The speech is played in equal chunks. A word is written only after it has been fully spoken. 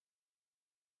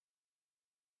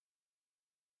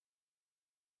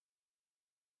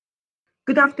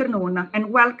Good afternoon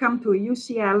and welcome to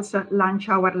UCL's Lunch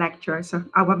Hour Lectures,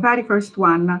 our very first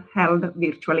one held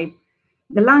virtually.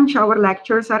 The Lunch Hour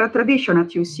Lectures are a tradition at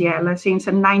UCL since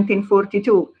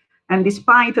 1942, and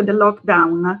despite the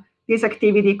lockdown, this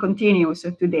activity continues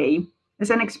today as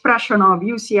an expression of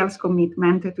UCL's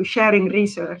commitment to sharing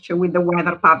research with the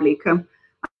wider public.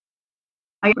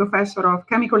 I am Professor of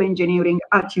Chemical Engineering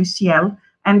at UCL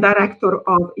and Director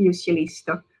of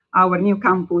UCLIST, our new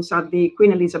campus at the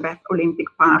Queen Elizabeth Olympic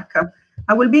Park.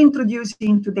 I will be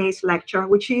introducing today's lecture,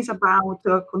 which is about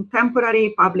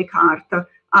contemporary public art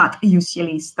at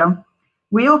UCLIST.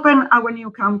 We opened our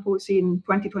new campus in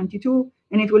 2022,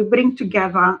 and it will bring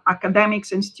together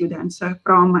academics and students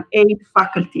from 8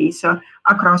 faculties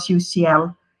across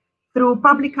UCL. Through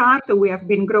public art, we have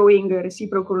been growing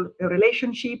reciprocal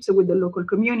relationships with the local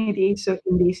communities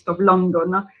in the east of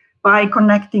London by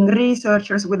connecting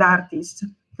researchers with artists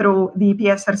through the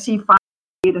PSRC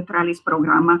funded Trellis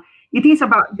program. It is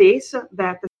about this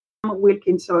that Sam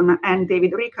Wilkinson and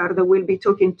David Rickard will be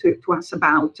talking to us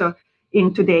about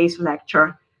in today's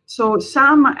lecture. So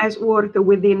Sam has worked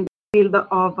within the field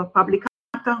of public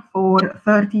art for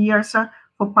 30 years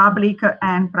for public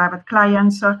and private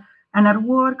clients, and her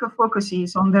work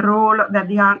focuses on the role that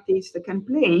the artist can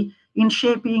play in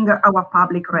shaping our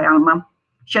public realm.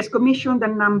 She has commissioned a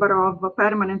number of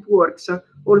permanent works,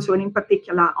 also and in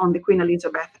particular on the Queen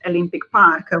Elizabeth Olympic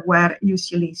Park, where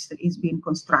UCLIST is being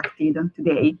constructed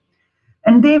today.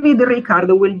 And David Rickard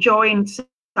will join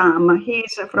Sam.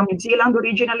 He's from New Zealand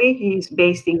originally, he's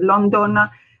based in London,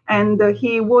 and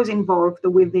he was involved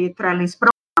with the Trellis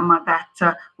program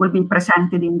that will be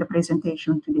presented in the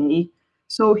presentation today.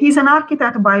 So he's an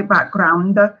architect by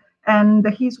background, and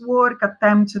his work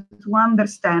attempts to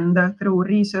understand through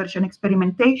research and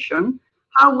experimentation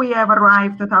how we have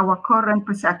arrived at our current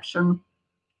perception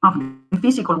of the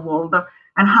physical world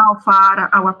and how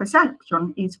far our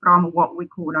perception is from what we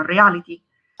call a reality.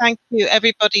 Thank you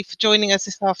everybody for joining us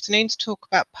this afternoon to talk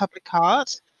about public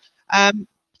art.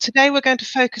 Today we're going to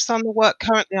focus on the work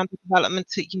currently under development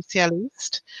at UCL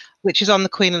East, which is on the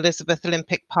Queen Elizabeth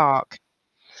Olympic Park.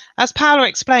 As Paola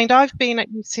explained, I've been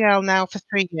at UCL now for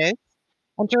 3 years,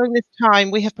 and during this time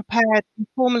we have prepared and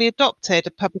formally adopted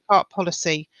a public art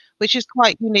policy, which is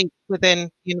quite unique within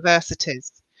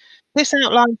universities. This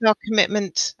outlines our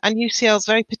commitment and UCL's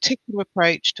very particular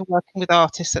approach to working with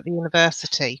artists at the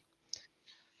university.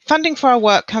 Funding for our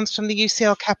work comes from the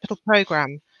UCL Capital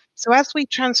Programme, so as we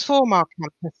transform our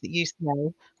campus at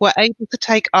UCL, we're able to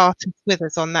take artists with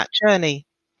us on that journey.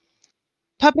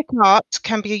 Public art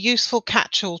can be a useful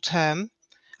catch-all term,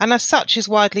 and as such is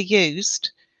widely used,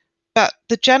 but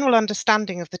the general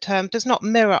understanding of the term does not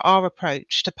mirror our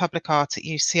approach to public art at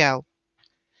UCL.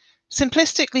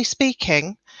 Simplistically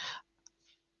speaking,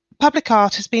 public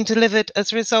art has been delivered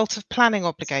as a result of planning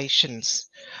obligations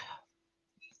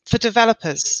for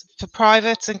developers, for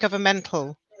private and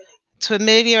governmental, to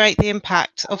ameliorate the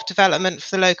impact of development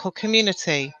for the local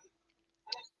community.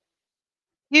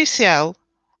 UCL,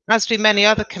 as do many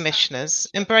other commissioners,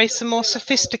 embrace a more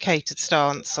sophisticated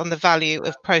stance on the value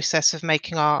of process of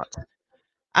making art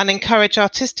and encourage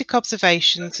artistic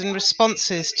observations and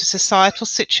responses to societal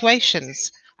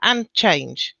situations and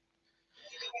change.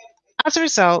 As a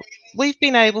result, we've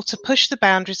been able to push the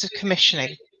boundaries of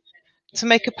commissioning to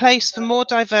make a place for more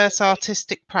diverse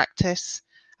artistic practice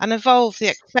and evolve the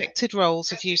expected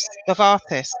roles of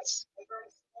artists.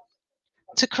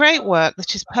 To create work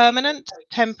that is permanent,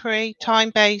 temporary,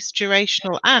 time-based,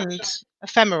 durational, and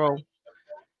ephemeral.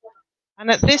 And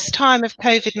at this time of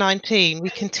COVID-19, we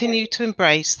continue to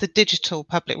embrace the digital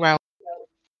public realm.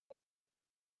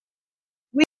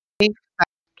 We believe that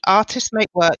artists make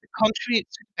work that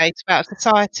contributes to debate about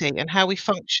society and how we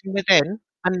function within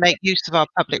and make use of our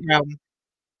public realm.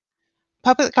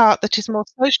 Public art that is more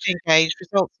socially engaged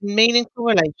results in meaningful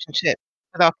relationships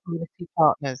with our community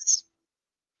partners.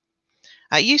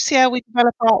 At UCL, we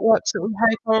develop artworks that we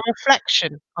hope are a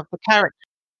reflection of the character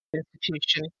of the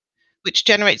institution, which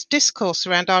generates discourse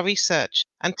around our research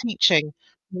and teaching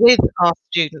with our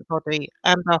student body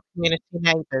and our community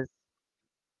neighbours.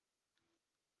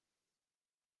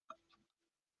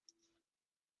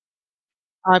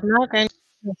 I'm now going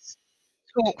to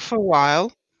talk for a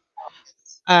while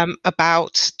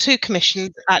about 2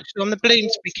 commissions actually on the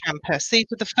Bloomsbury campus. These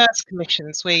were the first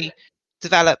commissions we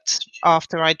developed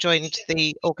after I joined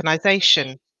the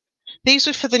organisation. These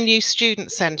were for the new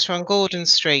Student Centre on Gordon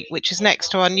Street, which is next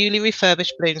to our newly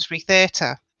refurbished Bloomsbury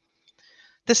Theatre.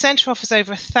 The centre offers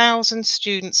over 1,000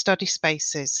 student study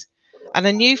spaces and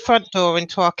a new front door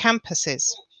into our campuses.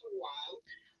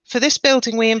 For this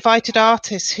building, we invited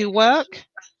artists who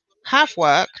have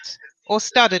worked, or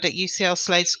studied at UCL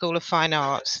Slade School of Fine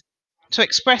Art to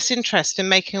express interest in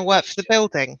making a work for the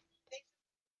building.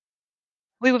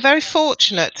 We were very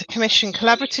fortunate to commission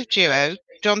collaborative duo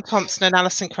John Thompson and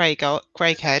Alison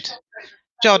Craighead.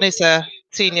 John is a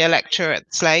senior lecturer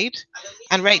at Slade,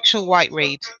 and Rachel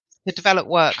White-Reed to develop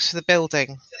works for the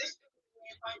building.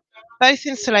 Both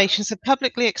installations are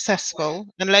publicly accessible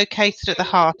and located at the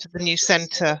heart of the new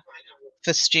centre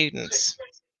for students.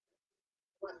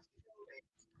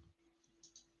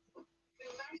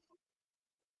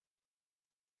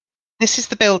 This is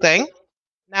the building,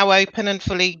 now open and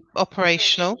fully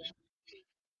operational,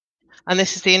 and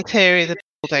this is the interior of the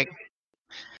building.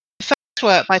 The first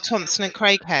work by Thompson and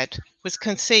Craighead was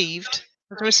conceived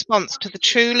as a response to the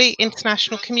truly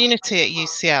international community at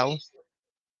UCL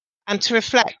and to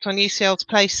reflect on UCL's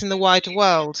place in the wider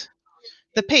world.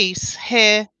 The piece,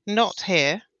 Here, Not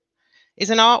Here,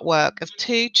 is an artwork of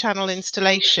two-channel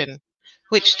installation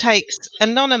which takes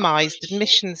anonymised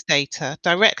admissions data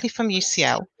directly from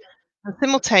UCL and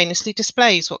simultaneously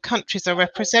displays what countries are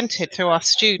represented through our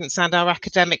students and our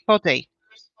academic body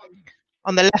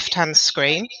on the left-hand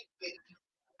screen,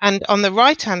 and on the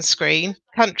right-hand screen,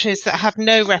 countries that have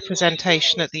no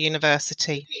representation at the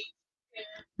university.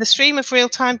 The stream of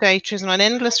real-time data is on an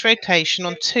endless rotation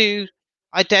on two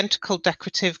identical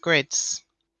decorative grids.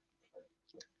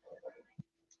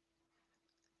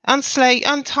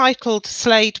 Untitled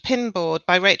Slade Pinboard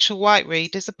by Rachel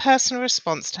White-Reed is a personal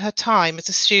response to her time as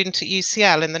a student at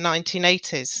UCL in the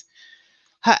 1980s.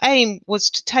 Her aim was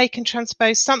to take and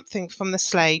transpose something from the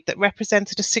Slade that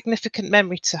represented a significant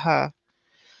memory to her.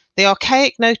 The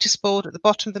archaic notice board at the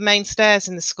bottom of the main stairs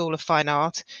in the School of Fine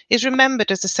Art is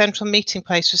remembered as a central meeting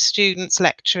place for students,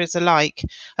 lecturers alike,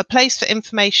 a place for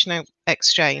information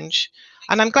exchange,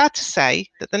 and I'm glad to say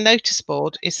that the notice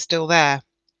board is still there.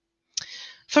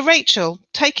 For Rachel,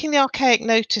 taking the archaic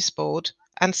notice board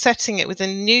and setting it within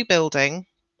a new building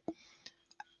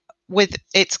with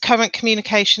its current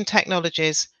communication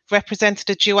technologies represented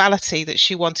a duality that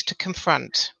she wanted to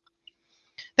confront.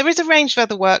 There is a range of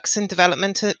other works in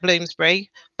development at Bloomsbury,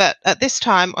 but at this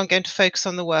time I'm going to focus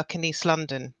on the work in East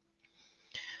London.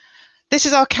 This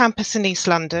is our campus in East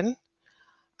London,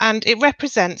 and it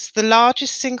represents the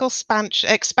largest single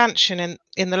expansion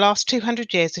in the last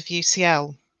 200 years of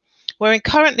UCL. We're in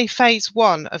currently phase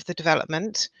 1 of the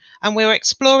development, and we're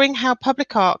exploring how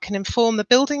public art can inform the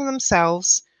building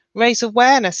themselves, raise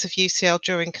awareness of UCL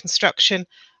during construction,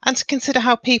 and to consider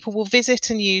how people will visit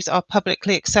and use our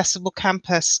publicly accessible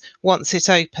campus once it's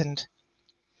opened.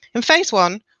 In phase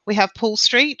 1, we have Paul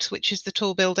Street, which is the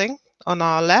tall building on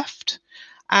our left,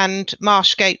 and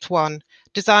Marsh Gate 1,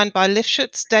 designed by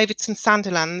Lifschutz, Davidson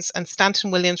Sandilands and Stanton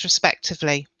Williams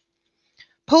respectively.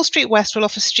 Paul Street West will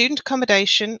offer student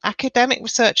accommodation, academic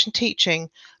research and teaching,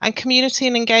 and community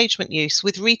and engagement use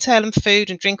with retail and food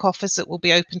and drink offers that will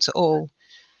be open to all.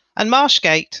 And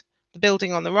Marshgate, the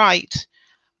building on the right,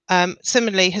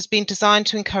 similarly has been designed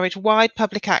to encourage wide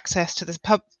public access to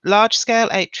the large-scale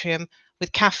atrium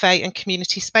with cafe and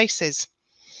community spaces.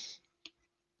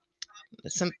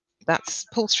 That's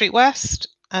Paul Street West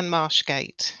and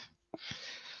Marshgate.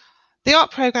 The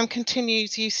art programme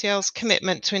continues UCL's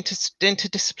commitment to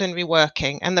interdisciplinary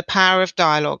working and the power of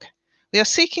dialogue. We are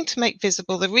seeking to make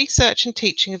visible the research and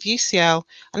teaching of UCL,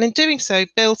 and in doing so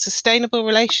build sustainable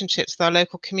relationships with our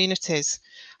local communities.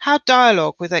 How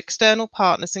dialogue with external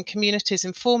partners and communities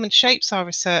informs and shapes our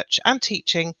research and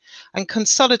teaching and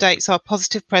consolidates our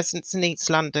positive presence in East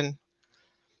London.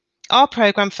 Our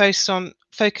programme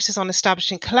focuses on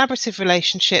establishing collaborative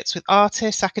relationships with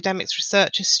artists, academics,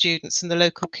 researchers, students and the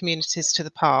local communities to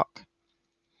the park.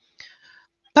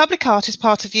 Public art is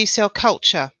part of UCL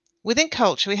culture. Within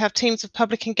culture, we have teams of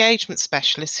public engagement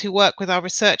specialists who work with our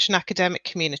research and academic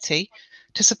community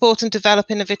to support and develop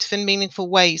innovative and meaningful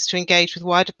ways to engage with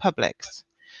wider publics.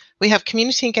 We have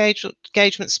community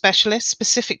engagement specialists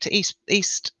specific to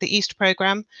the East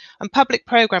programme and public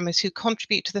programmers who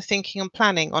contribute to the thinking and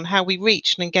planning on how we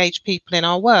reach and engage people in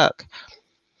our work.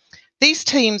 These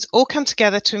teams all come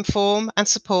together to inform and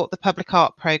support the public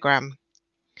art programme.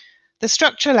 The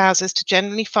structure allows us to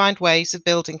generally find ways of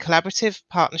building collaborative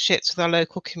partnerships with our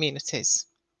local communities.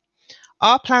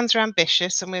 Our plans are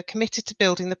ambitious and we are committed to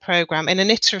building the programme in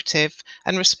an iterative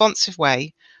and responsive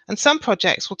way, and some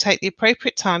projects will take the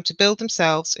appropriate time to build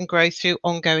themselves and grow through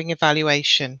ongoing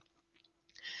evaluation.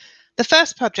 The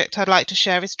first project I'd like to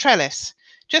share is Trellis,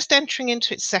 just entering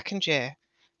into its second year.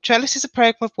 Trellis is a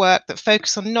programme of work that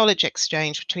focuses on knowledge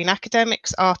exchange between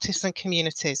academics, artists and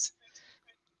communities.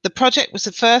 The project was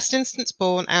the first instance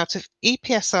born out of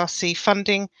EPSRC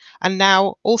funding and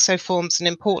now also forms an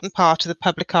important part of the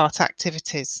public art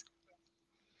activities.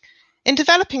 In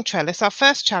developing Trellis, our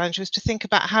first challenge was to think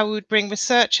about how we would bring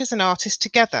researchers and artists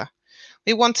together.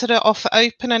 We wanted to offer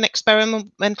open and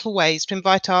experimental ways to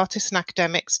invite artists and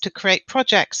academics to create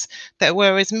projects that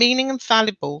were as meaning and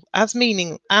valuable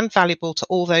to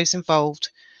all those involved,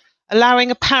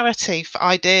 allowing a parity for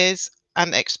ideas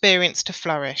and experience to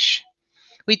flourish.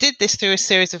 We did this through a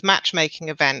series of matchmaking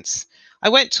events. I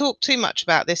won't talk too much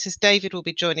about this as David will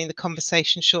be joining the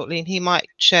conversation shortly and he might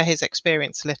share his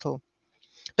experience a little.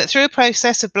 But through a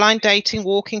process of blind dating,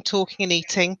 walking, talking and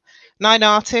eating, 9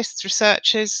 artists,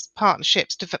 researchers,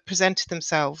 partnerships presented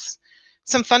themselves.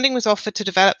 Some funding was offered to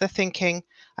develop their thinking,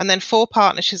 and then 4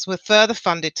 partnerships were further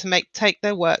funded to take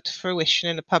their work to fruition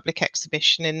in a public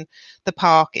exhibition in the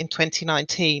park in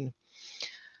 2019.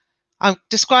 I'll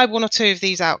describe 1 or 2 of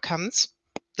these outcomes.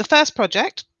 The first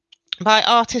project, by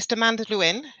artist Amanda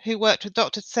Lewin, who worked with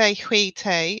Dr. Tsai Hui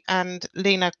Tay and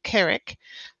Lena Kirik,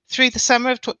 through the summer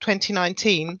of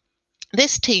 2019,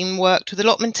 this team worked with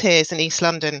allotmenteers in East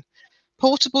London.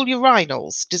 Portable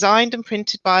urinals, designed and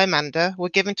printed by Amanda, were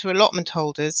given to allotment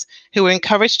holders who were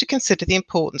encouraged to consider the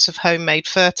importance of homemade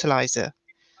fertiliser.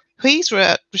 Hui's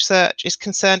research is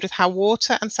concerned with how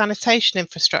water and sanitation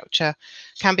infrastructure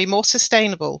can be more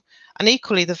sustainable, and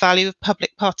equally the value of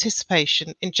public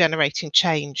participation in generating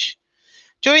change.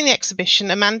 During the exhibition,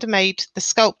 Amanda made the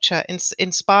sculpture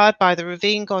inspired by the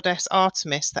ravine goddess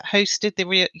Artemis that hosted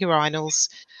the urinals,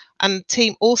 and the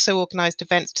team also organised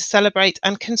events to celebrate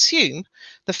and consume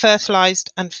the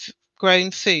fertilised and grown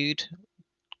food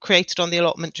created on the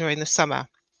allotment during the summer.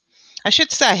 I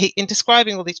should say, in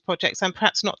describing all these projects, I'm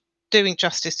perhaps not doing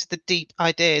justice to the deep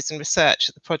ideas and research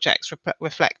that the projects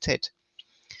reflected.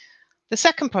 The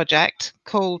second project,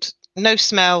 called No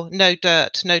Smell, No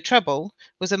Dirt, No Trouble,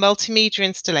 was a multimedia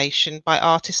installation by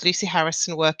artist Lucy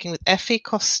Harrison working with Effie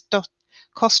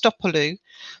Kostopoulou.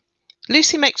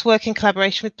 Lucy makes work in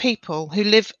collaboration with people who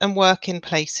live and work in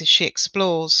places she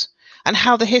explores, and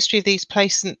how the history of these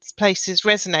places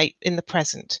resonate in the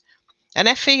present. And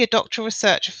Effie, a doctoral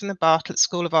researcher from the Bartlett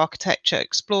School of Architecture,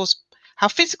 explores how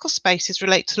physical spaces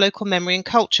relate to local memory and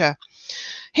culture.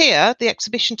 Here, the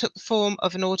exhibition took the form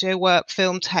of an audio work,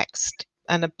 film, text,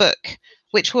 and a book,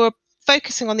 which were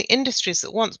focusing on the industries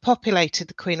that once populated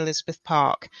the Queen Elizabeth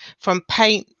Park, from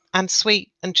paint and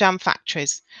sweet and jam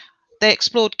factories. They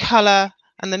explored colour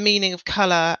and the meaning of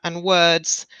colour and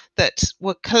words that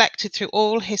were collected through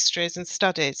all histories and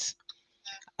studies.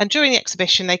 And during the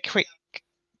exhibition, they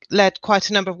led quite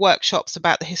a number of workshops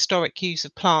about the historic use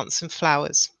of plants and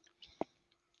flowers.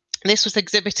 This was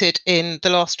exhibited in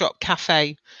the Last Drop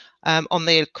Cafe on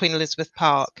the Queen Elizabeth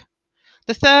Park.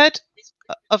 The third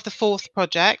of the 4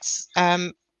 projects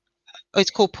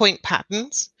is called Point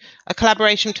Patterns, a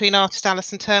collaboration between artist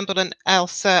Alison Turnbull and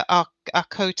Elsa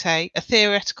Arcote, a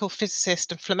theoretical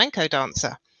physicist and flamenco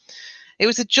dancer. It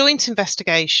was a joint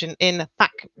investigation in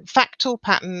factal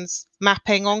patterns,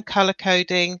 mapping on colour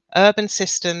coding, urban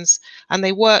systems, and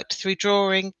they worked through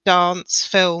drawing, dance,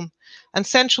 film, and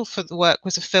central for the work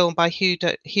was a film by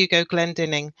Hugo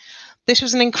Glendinning. This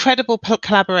was an incredible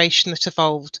collaboration that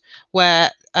evolved,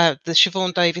 where the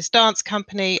Siobhan Davies Dance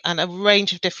Company and a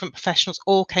range of different professionals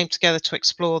all came together to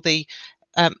explore the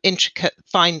intricate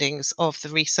findings of the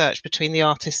research between the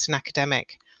artist and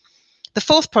academic. The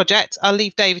 4th project, I'll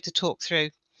leave David to talk through.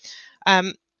 I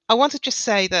want to just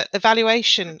say that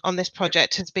evaluation on this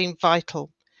project has been vital,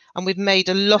 and we've made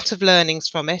a lot of learnings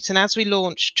from it. And as we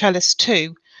launch Trellis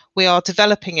 2, we are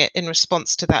developing it in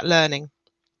response to that learning.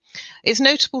 It's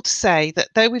notable to say that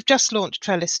though we've just launched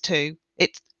Trellis 2,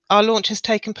 our launch has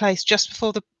taken place just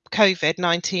before the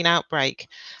COVID-19 outbreak,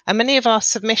 and many of our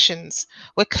submissions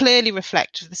were clearly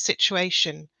reflective of the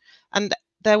situation, and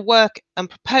their work and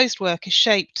proposed work is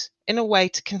shaped in a way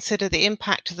to consider the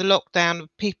impact of the lockdown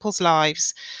of people's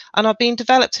lives, and are being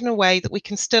developed in a way that we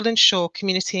can still ensure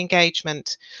community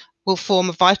engagement will form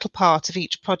a vital part of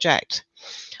each project.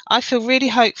 I feel really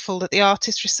hopeful that the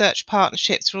artist research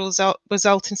partnerships will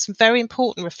result in some very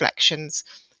important reflections,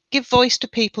 give voice to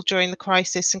people during the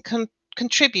crisis, and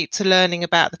contribute to learning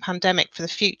about the pandemic for the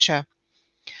future.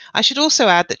 I should also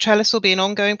add that Trellis will be an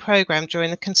ongoing programme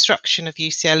during the construction of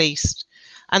UCL East,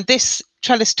 and this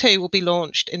Trellis 2 will be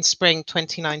launched in spring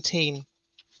 2019.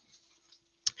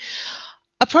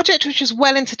 A project which is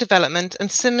well into development and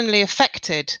similarly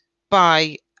affected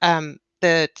by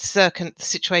the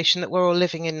situation that we're all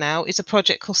living in now is a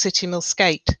project called City Mill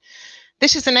Skate.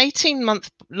 This is an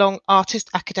 18-month-long artist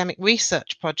academic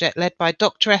research project led by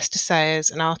Dr. Esther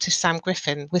Sayers and artist Sam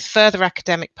Griffin, with further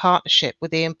academic partnership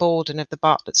with Ian Borden of the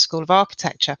Bartlett School of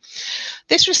Architecture.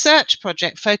 This research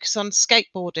project focused on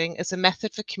skateboarding as a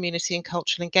method for community and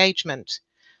cultural engagement.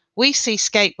 We see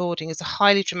skateboarding as a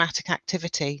highly dramatic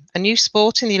activity, a new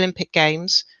sport in the Olympic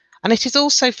Games, and it is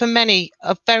also for many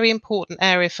a very important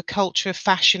area for culture,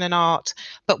 fashion and art,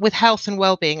 but with health and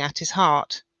well-being at its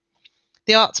heart.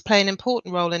 The arts play an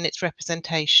important role in its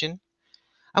representation,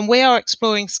 and we are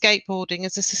exploring skateboarding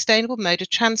as a sustainable mode of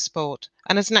transport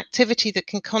and as an activity that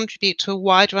can contribute to a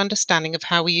wider understanding of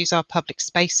how we use our public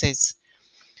spaces.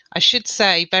 I should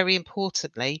say, very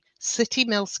importantly, City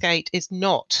Mill Skate is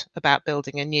not about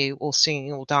building a new or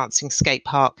singing or dancing skate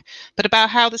park, but about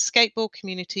how the skateboard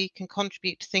community can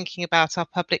contribute to thinking about our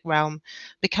public realm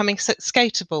becoming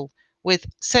skateable with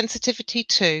sensitivity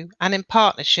to and in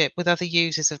partnership with other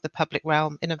users of the public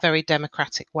realm in a very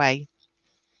democratic way.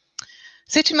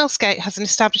 City Mill Skate has an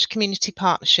established community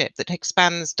partnership that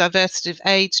expands diversity of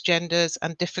age, genders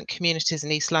and different communities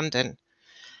in East London.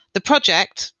 The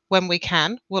project, when we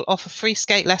can, will offer free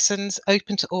skate lessons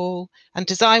open to all and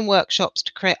design workshops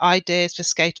to create ideas for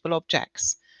skateable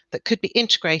objects that could be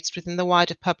integrated within the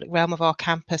wider public realm of our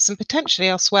campus and potentially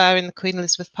elsewhere in the Queen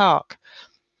Elizabeth Park.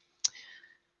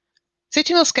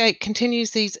 City Mill Skate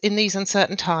continues in these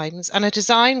uncertain times, and a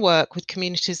design work with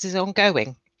communities is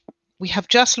ongoing. We have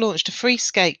just launched a free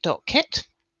skate.kit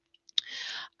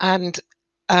and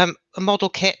a model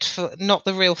kit for not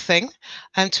the real thing,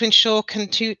 and to ensure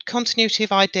continuity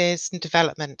of ideas and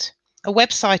development. A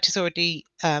website is already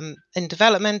in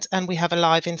development, and we have a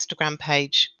live Instagram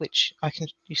page, which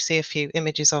you see a few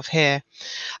images of here,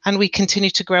 and we continue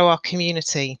to grow our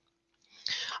community.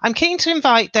 I'm keen to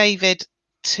invite David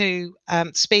to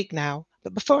speak now,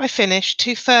 but before I finish,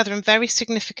 two further and very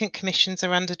significant commissions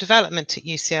are under development at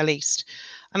UCL East,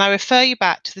 and I refer you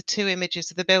back to the two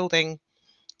images of the building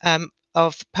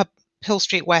of Hill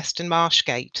Street West and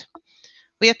Marshgate.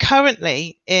 We are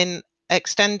currently in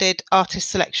extended artist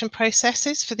selection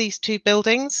processes for these two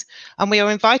buildings, and we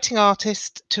are inviting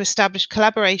artists to establish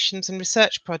collaborations and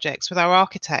research projects with our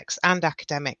architects and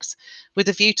academics, with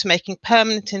a view to making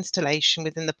permanent installation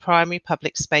within the primary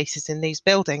public spaces in these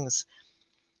buildings.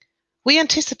 We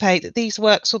anticipate that these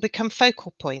works will become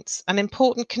focal points and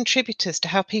important contributors to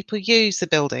how people use the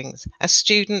buildings as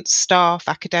students, staff,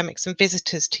 academics and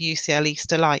visitors to UCL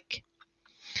East alike.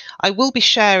 I will be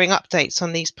sharing updates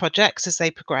on these projects as they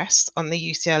progress on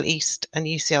the UCL East and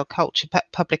UCL Culture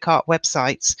Public Art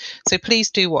websites, so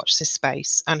please do watch this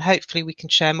space and hopefully we can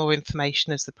share more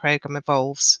information as the programme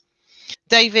evolves.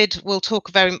 David will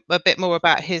talk a bit more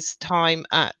about his time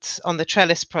on the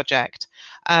Trellis project.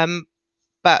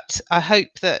 But I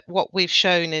hope that what we've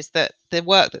shown is that the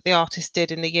work that the artist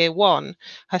did in the year one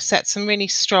has set some really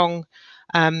strong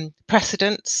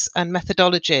precedents and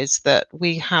methodologies that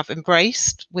we have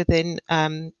embraced within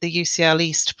the UCL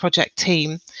East project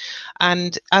team.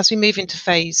 And as we move into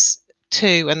phase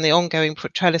 2 and the ongoing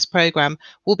Trellis programme,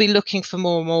 we'll be looking for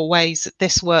more and more ways that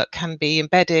this work can be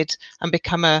embedded and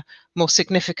become a more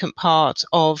significant part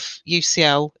of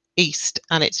UCL East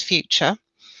and its future.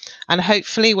 And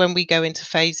hopefully when we go into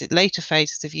later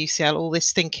phases of UCL, all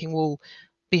this thinking will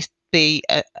be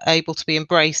able to be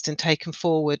embraced and taken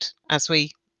forward as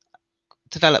we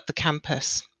develop the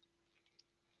campus.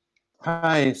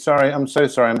 Hi, sorry, I'm so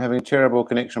sorry. I'm having terrible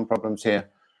connection problems here.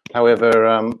 However,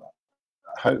 I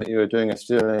hope that you're doing a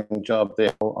sterling job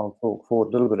there. I'll talk forward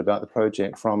a little bit about the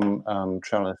project from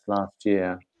Trellis last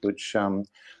year, which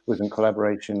was in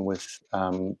collaboration with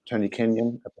Tony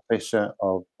Kenyon, a professor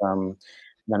of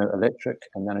nanoelectric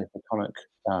and nanophotonic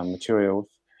materials,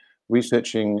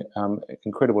 researching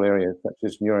incredible areas such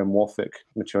as neuromorphic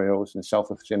materials and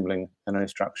self-assembling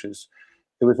nanostructures.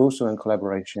 It was also in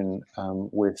collaboration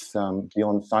with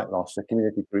Beyond Sight Loss, a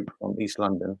community group from East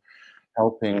London,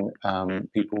 helping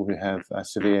people who have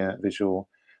severe visual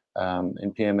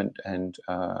impairment and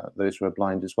those who are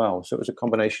blind as well. So it was a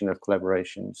combination of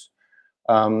collaborations.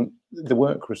 The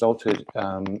work resulted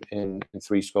in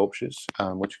 3 sculptures,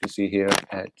 which you can see here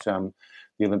at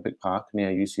the Olympic Park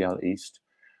near UCL East.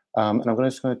 And I'm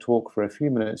just going to talk for a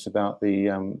few minutes about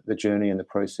the journey and the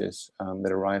process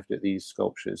that arrived at these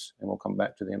sculptures, and we'll come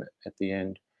back to them at the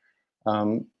end.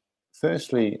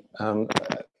 Firstly,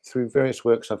 through various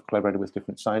works, I've collaborated with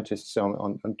different scientists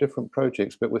on different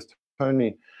projects, but with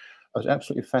Tony, I was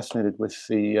absolutely fascinated with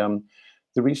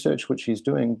the research which he's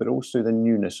doing, but also the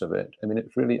newness of it. I mean,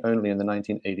 it's really only in the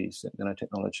 1980s that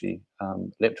nanotechnology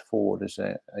leapt forward as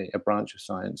a branch of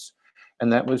science.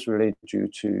 And that was really due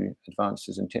to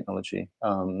advances in technology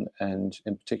and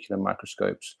in particular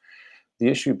microscopes. The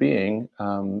issue being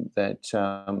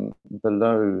that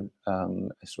below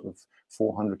a sort of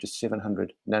 400 to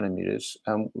 700 nanometers,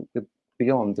 we're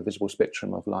beyond the visible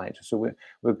spectrum of light. So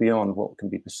we're beyond what can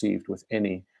be perceived with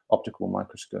any optical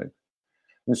microscope.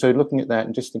 And so looking at that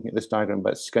and just thinking at this diagram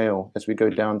about scale, as we go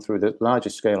down through, the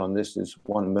largest scale on this is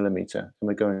 1 millimeter, and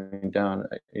we're going down,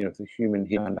 the human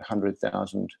here around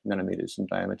 100,000 nanometers in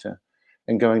diameter.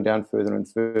 And going down further and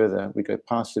further, we go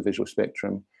past the visual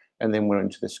spectrum, and then we're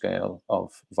into the scale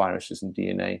of viruses and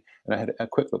DNA. And I had a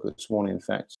quick look this morning, in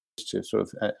fact, to sort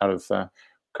of out of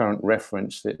current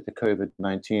reference, the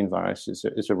COVID-19 virus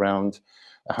is around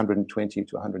 120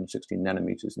 to 160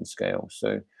 nanometers in scale,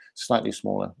 so slightly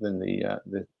smaller than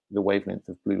the wavelength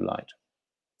of blue light.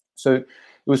 So it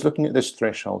was looking at this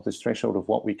threshold of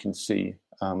what we can see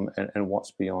and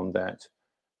what's beyond that.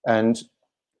 And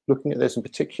looking at this in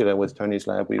particular with Tony's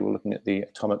lab, we were looking at the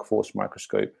atomic force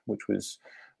microscope, which was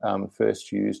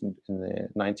first used in the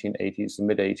 1980s, the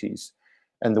mid-80s,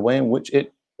 and the way in which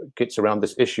it gets around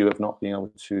this issue of not being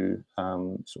able to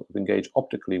sort of engage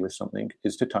optically with something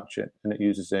is to touch it. And it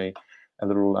uses a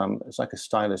little, it's like a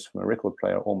stylus from a record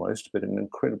player almost, but an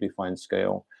incredibly fine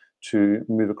scale to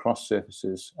move across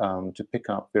surfaces, to pick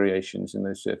up variations in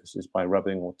those surfaces by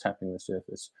rubbing or tapping the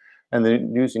surface. And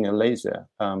then using a laser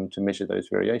to measure those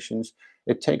variations,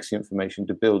 it takes the information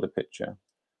to build a picture.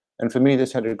 And for me,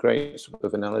 this had a great sort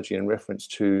of analogy and reference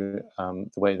to the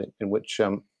way that in which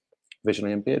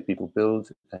visually impaired people build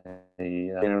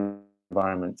an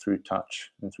environment through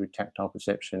touch and through tactile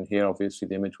perception. Here, obviously,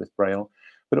 the image with Braille,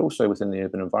 but also within the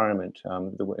urban environment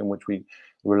in which we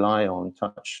rely on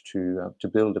touch to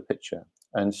build a picture.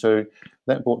 And so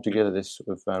that brought together this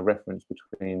sort of reference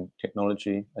between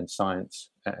technology and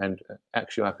science and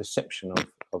actually our perception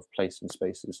of place and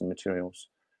spaces and materials.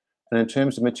 And in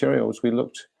terms of materials, we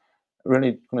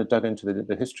really kind of dug into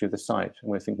the history of the site,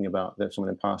 and we're thinking about some of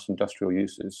the past industrial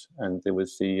uses. And there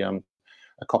was a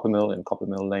copper mill in Copper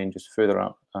Mill Lane just further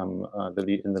up in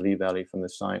the Lee Valley from the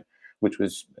site, which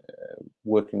was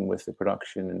working with the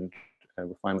production and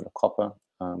refinement of copper,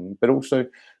 but also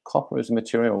copper as a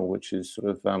material which is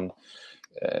sort of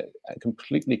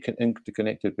completely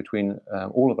interconnected between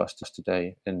all of us just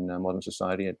today in modern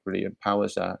society. It really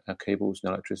empowers our cables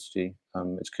and electricity.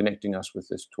 It's connecting us with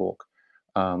this talk.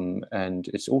 And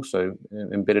it's also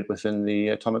embedded within the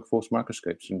atomic force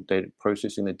microscopes and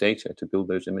processing the data to build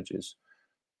those images.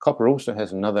 Copper also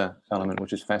has another element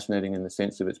which is fascinating in the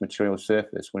sense of its material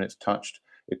surface. When it's touched,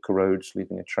 it corrodes,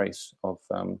 leaving a trace of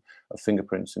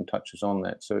fingerprints and touches on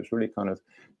that. So it's really kind of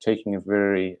taking a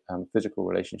very physical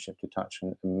relationship to touch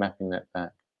and mapping that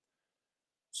back.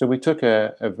 So we took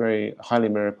a very highly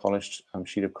mirror polished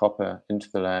sheet of copper into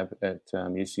the lab at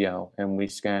UCL, and we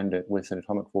scanned it with an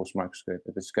atomic force microscope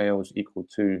at the scales equal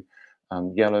to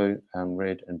yellow,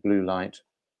 red, and blue light.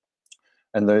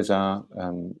 And those are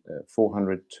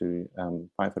 400 to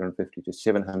 550 to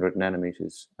 700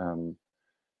 nanometers.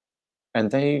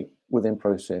 And they were then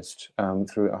processed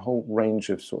through a whole range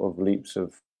of sort of leaps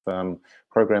of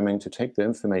programming to take the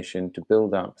information to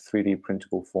build up 3D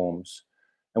printable forms.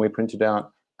 And we printed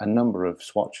out a number of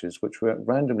swatches which were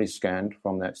randomly scanned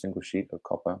from that single sheet of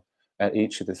copper at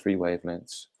each of the 3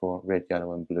 wavelengths for red,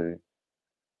 yellow, and blue.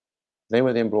 They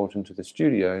were then brought into the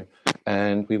studio,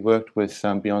 and we worked with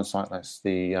Beyond Sightless,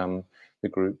 the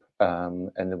group,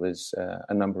 and there was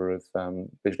a number of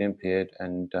visually impaired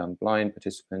and blind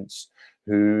participants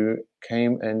who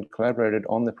came and collaborated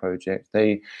on the project.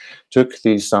 They took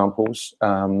these samples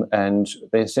and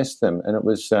they assessed them, and it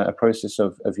was a process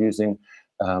of using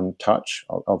touch,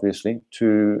 obviously,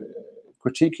 to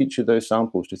critique each of those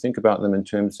samples, to think about them in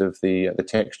terms of the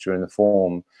texture and the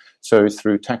form. So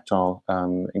through tactile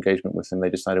engagement with them, they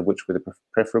decided which were the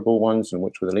preferable ones and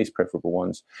which were the least preferable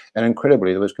ones. And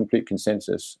incredibly, there was complete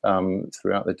consensus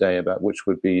throughout the day about which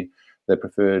would be the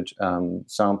preferred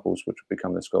samples, which would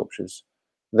become the sculptures.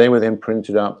 They were then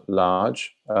printed up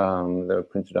large. They were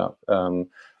printed up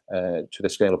to the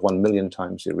scale of 1 million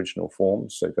times the original form.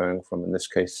 So going from, in this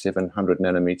case, 700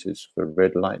 nanometers for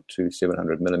red light to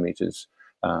 700 millimeters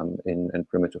in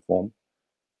perimeter form.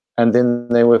 And then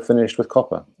they were finished with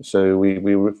copper. So we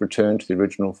returned to the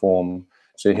original form.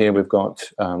 So here we've got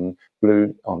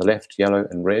blue on the left, yellow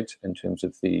and red in terms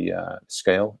of the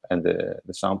scale and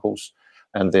the samples.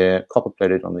 And they're copper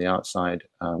plated on the outside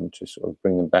to sort of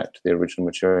bring them back to the original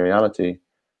materiality.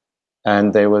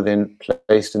 And they were then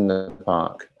placed in the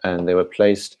park, and they were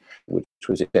placed, which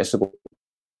was accessible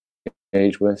to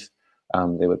engage with.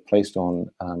 They were placed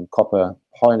on copper,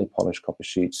 highly polished copper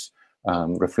sheets,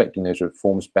 reflecting those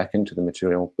forms back into the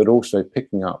material, but also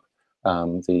picking up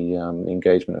the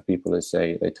engagement of people as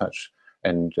they touch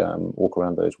and walk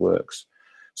around those works.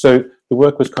 So the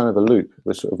work was kind of a loop. It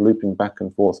was sort of looping back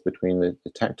and forth between the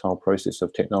tactile process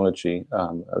of technology,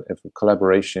 of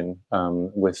collaboration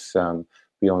with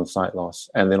Beyond Sight Loss,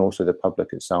 and then also the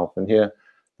public itself. And here,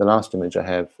 the last image I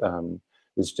have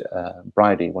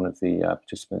Bridie, one of the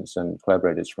participants and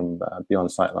collaborators from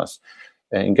Beyond Sight Loss,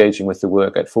 engaging with the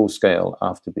work at full scale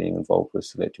after being involved with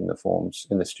selecting the forms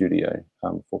in the studio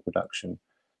for production.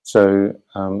 So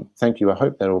thank you. I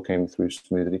hope that all came through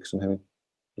smoothly, because I'm having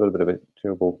a little bit of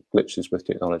terrible glitches with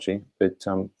technology, but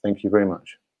thank you very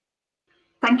much.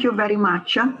 Thank you very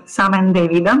much, Sam and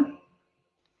David.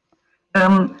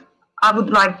 I would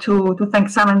like to thank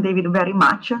Sam and David very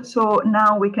much. So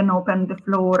now we can open the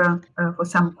floor for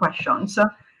some questions.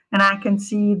 And I can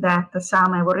see that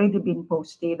some have already been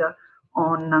posted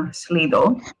on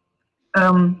Slido.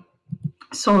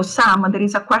 So Sam, there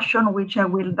is a question which I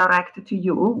will direct to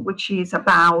you, which is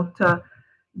about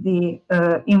the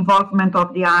involvement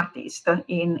of the artist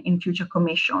in future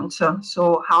commissions.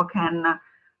 So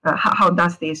how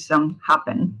does this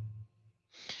happen?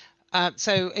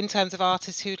 So in terms of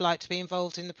artists who'd like to be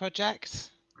involved in the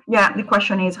project? Yeah, the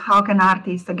question is, how can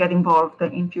artists get involved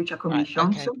in future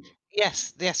commissions? Right, okay.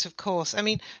 Yes, of course. I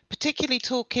mean, particularly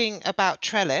talking about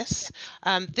Trellis,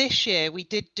 this year we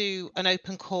did do an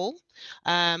open call,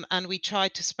 and we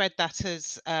tried to spread that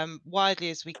as widely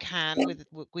as we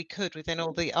could within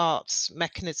all the arts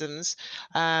mechanisms.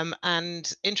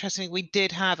 And interestingly, we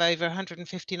did have over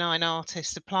 159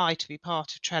 artists apply to be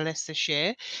part of Trellis this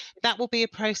year. That will be a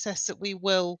process that we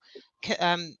will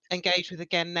engage with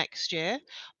again next year,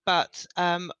 but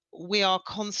we are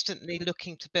constantly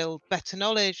looking to build better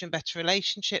knowledge and better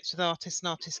relationships with artists and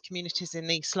artist communities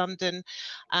in East London,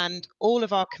 and all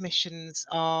of our commissions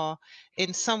are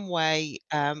in some way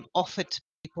offered to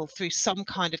people through some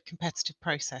kind of competitive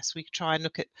process. We try and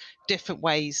look at different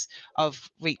ways of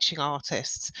reaching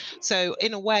artists. So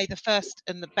in a way, the first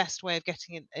and the best way of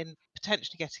getting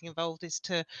potentially getting involved is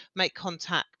to make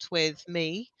contact with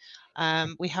me.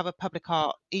 We have a Public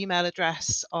Art email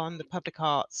address on the Public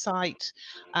Art site,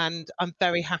 and I'm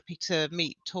very happy to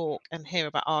meet, talk, and hear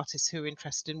about artists who are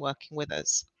interested in working with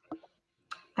us.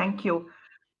 Thank you.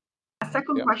 A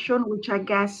second question, which I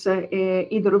guess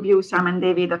either of you, Sam and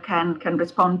David, can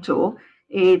respond to,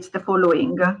 is the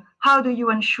following. How do you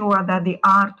ensure that the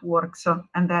artworks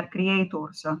and their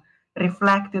creators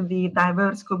reflect the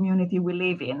diverse community we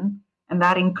live in and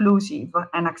are inclusive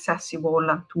and accessible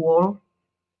to all?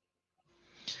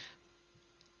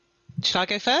 Should I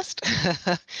go first?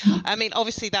 I mean,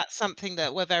 obviously, that's something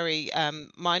that we're very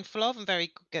mindful of and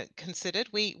very considered.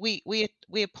 We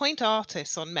appoint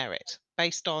artists on merit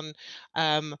based on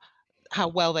how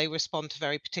well they respond to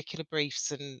very particular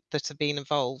briefs and that have been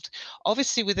involved.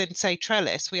 Obviously, within, say,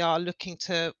 Trellis, we are looking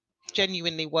to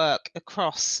genuinely work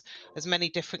across as many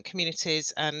different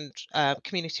communities and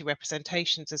community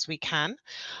representations as we can.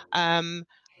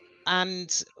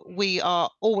 And we are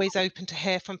always open to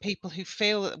hear from people who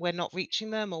feel that we're not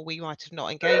reaching them, or we might have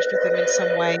not engaged with them in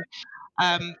some way.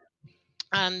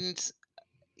 And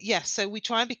yes, so we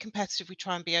try and be competitive, we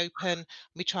try and be open,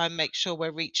 we try and make sure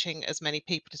we're reaching as many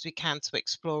people as we can to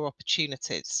explore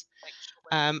opportunities.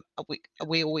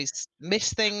 We always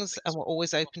miss things, and we're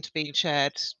always open to being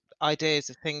shared ideas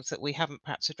of things that we haven't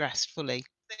perhaps addressed fully.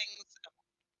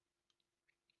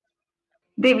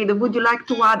 David, would you like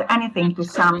to add anything to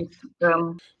Sam's?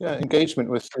 Engagement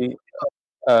with the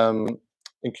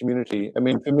in community. I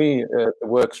mean, for me, the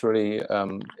works really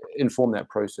inform that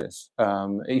process.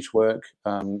 Each work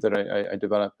that I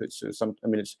develop, it's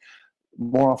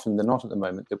more often than not at the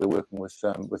moment that we're working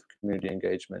with community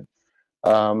engagement.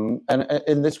 And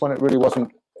in this one, it really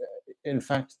wasn't. In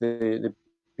fact, the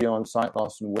Beyond Sight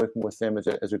Loss and working with them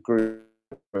as a group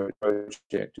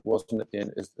project, it wasn't at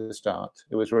the start.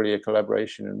 It was really a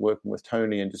collaboration and working with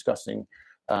Tony and discussing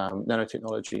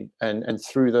nanotechnology, and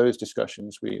through those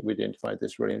discussions we identified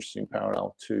this really interesting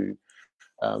parallel to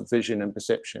vision and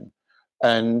perception,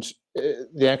 and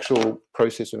the actual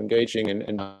process of engaging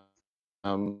and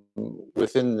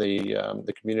within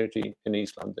the community in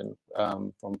East London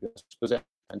was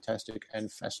fantastic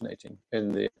and fascinating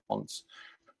in the response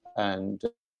and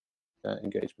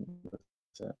engagement with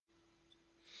that.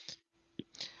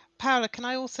 Paola, can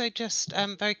I also just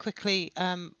very quickly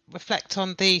reflect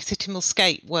on the City Mill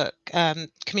Skate work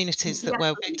communities that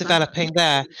we're developing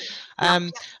there?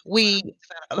 We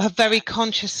have very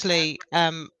consciously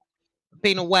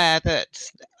been aware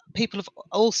that people of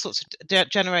all sorts of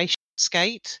generations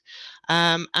skate,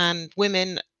 and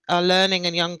women are learning,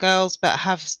 and young girls, but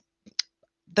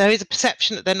there is a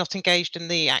perception that they're not engaged in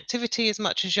the activity as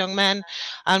much as young men,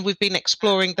 and we've been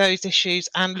exploring those issues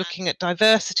and looking at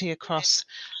diversity across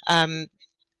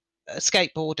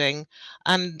skateboarding.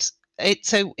 And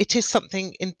it is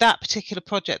something in that particular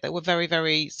project that we're very,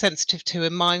 very sensitive to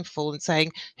and mindful, and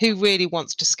saying who really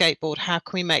wants to skateboard, how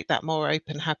can we make that more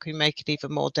open, how can we make it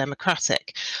even more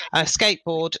democratic.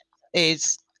 Skateboard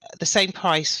is the same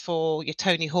price for your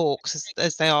Tony Hawks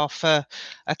as they are for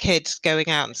a kid going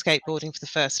out and skateboarding for the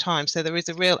first time. So there is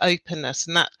a real openness,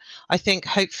 and that I think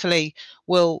hopefully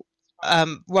will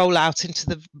roll out into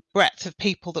the breadth of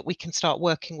people that we can start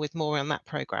working with more on that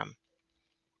programme.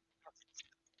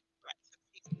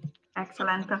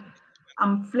 Excellent.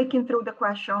 I'm flicking through the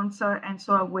questions, and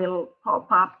so I will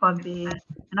pop up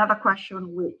another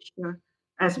question which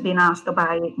has been asked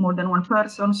by more than one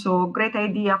person. So, great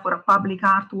idea for a public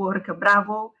artwork,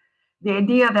 bravo. The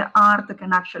idea that art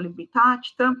can actually be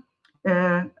touched.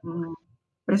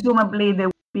 Presumably there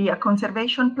will be a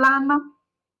conservation plan.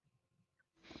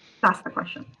 That's the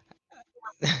question.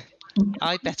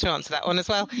 I better answer that one as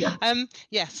well. Yeah.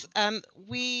 Yes, I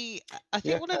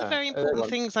think one of the very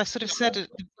important things I sort of said.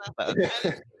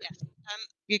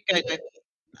 You go, David.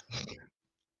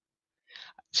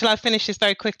 Shall I finish this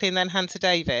very quickly and then hand to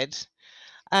David?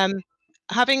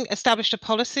 Having established a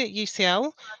policy at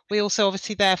UCL, we also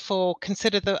obviously therefore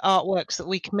consider the artworks that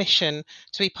we commission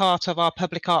to be part of our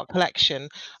public art collection,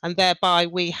 and thereby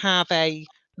we have a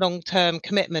long-term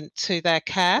commitment to their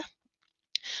care.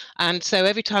 And so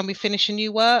every time we finish a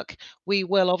new work, we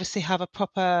will obviously have a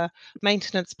proper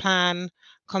maintenance plan,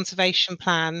 conservation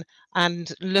plan,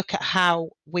 and look at how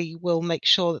we will make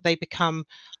sure that they become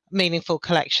meaningful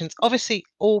collections. Obviously,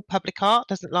 all public art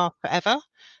doesn't last forever.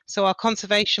 So our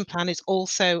conservation plan is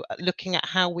also looking at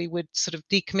how we would sort of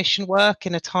decommission work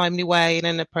in a timely way, in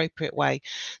an appropriate way.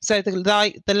 So the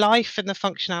life and the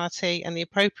functionality and the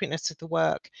appropriateness of the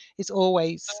work is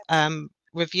always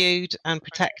reviewed and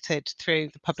protected through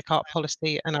the public art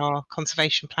policy and our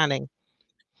conservation planning.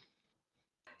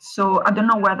 So I don't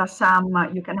know whether Sam,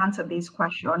 you can answer this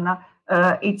question.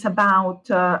 It's about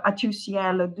at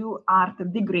UCL, do art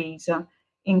degrees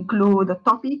include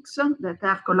topics that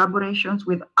have collaborations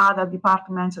with other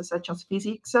departments such as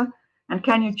physics? And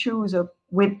can you choose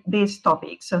with these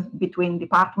topics between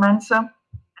departments? I'm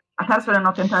personally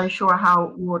not entirely sure how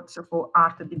it works for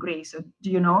art degrees.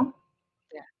 Do you know?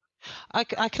 I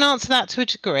can answer that to a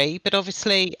degree, but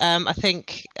obviously I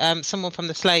think someone from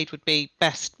the Slade would be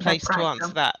best placed to answer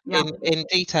that in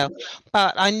detail.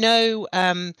 But I know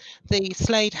the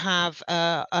Slade have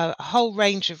a whole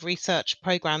range of research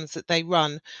programs that they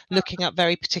run looking at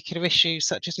very particular issues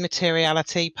such as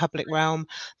materiality, public realm.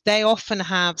 They often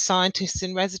have scientists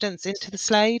in residence into the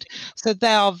Slade, so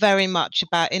they are very much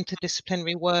about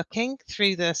interdisciplinary working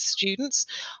through the students.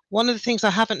 One of the things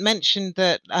I haven't mentioned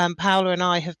that Paola and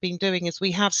I have been doing is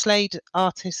we have Slade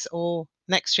artists, or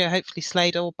next year hopefully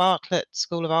Slade or Bartlett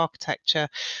School of Architecture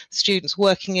students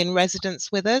working in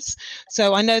residence with us.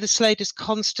 So I know the Slade is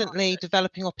constantly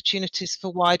developing opportunities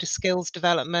for wider skills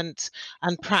development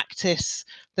and practice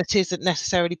that isn't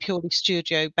necessarily purely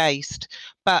studio based.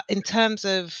 But in terms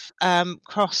of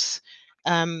cross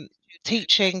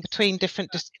teaching between different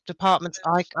departments,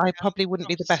 I probably wouldn't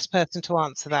be the best person to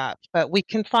answer that, but we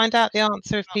can find out the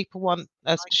answer if people want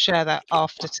us to share that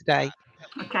after today.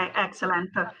 Okay,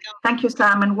 excellent. Thank you,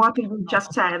 Sam. And what you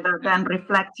just said then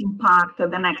reflects in part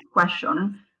the next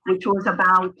question, which was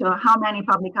about how many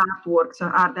public artworks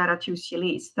are there at UCL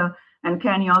East, and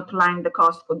can you outline the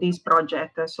cost for this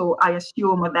project? So I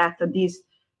assume that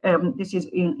this is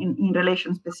in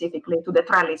relation specifically to the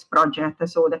Trellis project,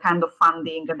 so the kind of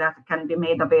funding that can be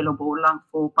made available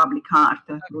for public art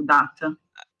through that.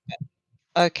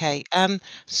 Okay,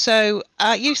 so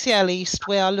at UCL East,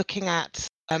 we are looking at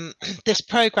this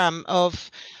programme of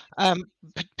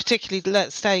particularly,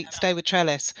 let's stay with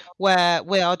Trellis, where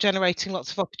we are generating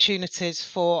lots of opportunities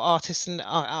for artists and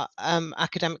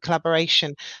academic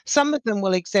collaboration. Some of them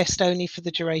will exist only for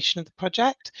the duration of the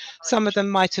project. Some of them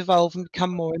might evolve and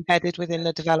become more embedded within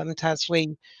the development as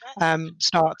we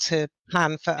start to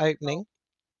plan for opening.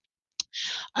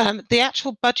 The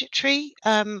actual budgetary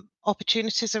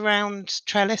opportunities around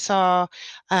Trellis are,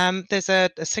 there's a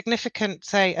significant,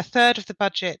 say, a third of the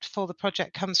budget for the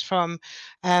project comes from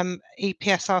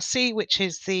EPSRC, which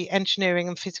is the Engineering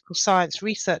and Physical Science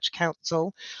Research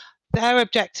Council. Their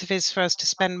objective is for us to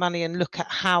spend money and look at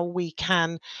how we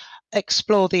can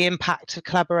explore the impact of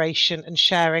collaboration and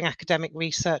sharing academic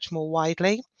research more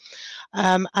widely.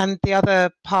 And the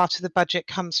other part of the budget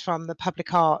comes from the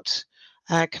public art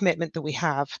commitment that we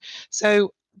have.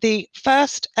 So the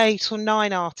first 8 or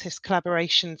 9 artist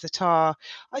collaborations that are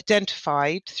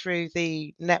identified through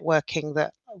the networking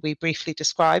that we briefly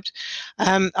described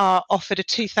are offered a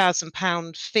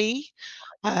 £2,000 fee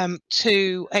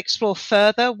to explore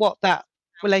further what that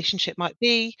relationship might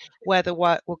be, where the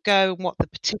work will go, and what the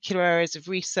particular areas of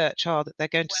research are that they're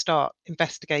going to start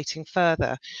investigating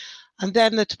further. And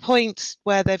then at a point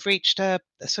where they've reached a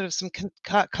sort of some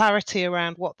clarity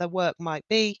around what their work might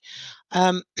be,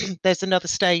 there's another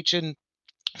stage, and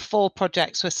 4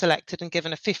 projects were selected and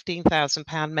given a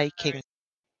 £15,000 making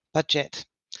budget.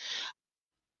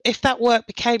 If that work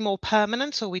became more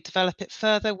permanent or we develop it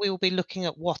further, we will be looking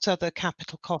at what other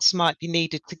capital costs might be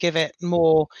needed to give it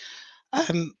more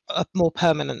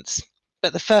permanence.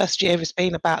 But the first year has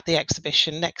been about the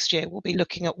exhibition. Next year, we'll be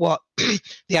looking at what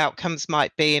the outcomes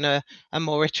might be in a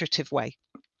more iterative way.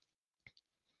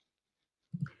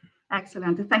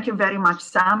 Excellent. Thank you very much,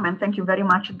 Sam, and thank you very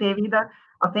much, David.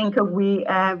 I think we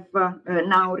have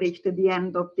now reached the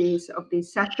end of this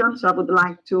session. So I would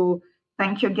like to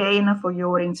thank you again for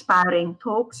your inspiring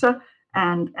talks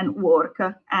and work.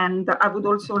 And I would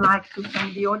also like to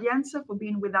thank the audience for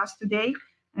being with us today,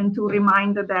 and to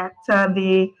remind that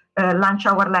the lunch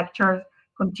hour lecture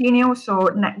continues. So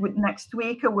next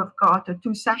week we've got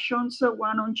 2 sessions,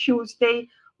 one on Tuesday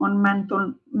on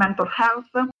mental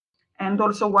health, and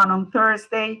also one on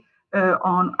Thursday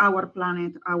on Our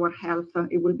Planet, Our Health.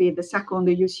 It will be the second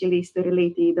UCList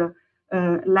related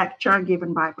lecture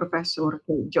given by Professor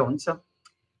Kate Jones.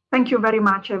 Thank you very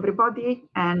much, everybody,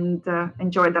 and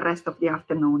enjoy the rest of the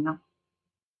afternoon.